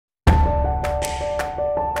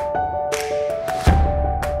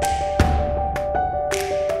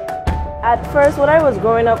At first, when I was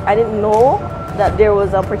growing up, I didn't know that there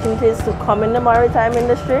was opportunities to come in the maritime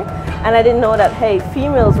industry, and I didn't know that, hey,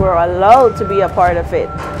 females were allowed to be a part of it.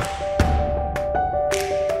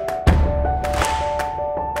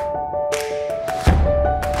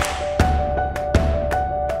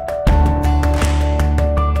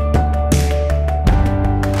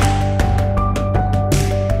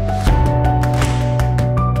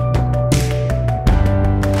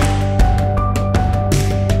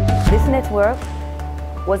 This network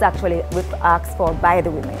was actually asked for by the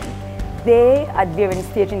women. They, at varying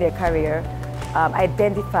stages in their career,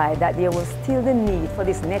 identified that there was still the need for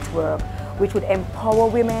this network which would empower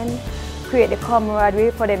women, create the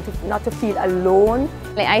camaraderie for them to not to feel alone.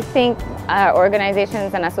 I think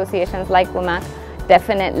organizations and associations like WOMAC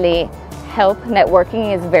definitely help.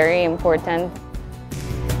 Networking is very important.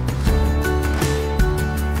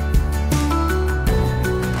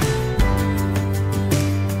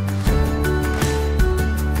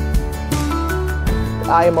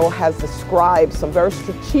 IMO has described some very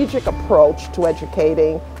strategic approach to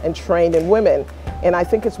educating and training women, and I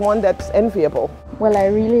think it's one that's enviable. Well, I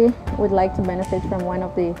really would like to benefit from one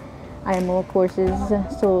of the IMO courses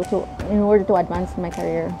in order to advance my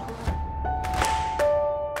career.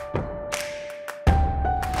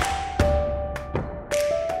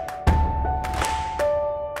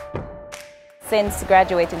 Since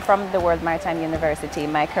graduating from the World Maritime University,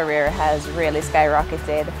 my career has really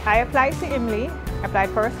skyrocketed. I applied to IMLE, applied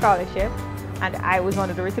for a scholarship, and I was one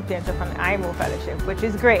of the recipients of an IMO fellowship, which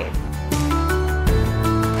is great.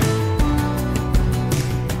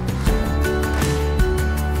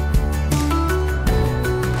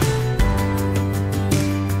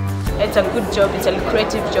 It's a good job, it's a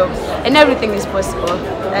lucrative job, and everything is possible.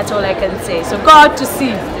 That's all I can say. So go out to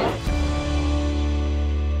sea.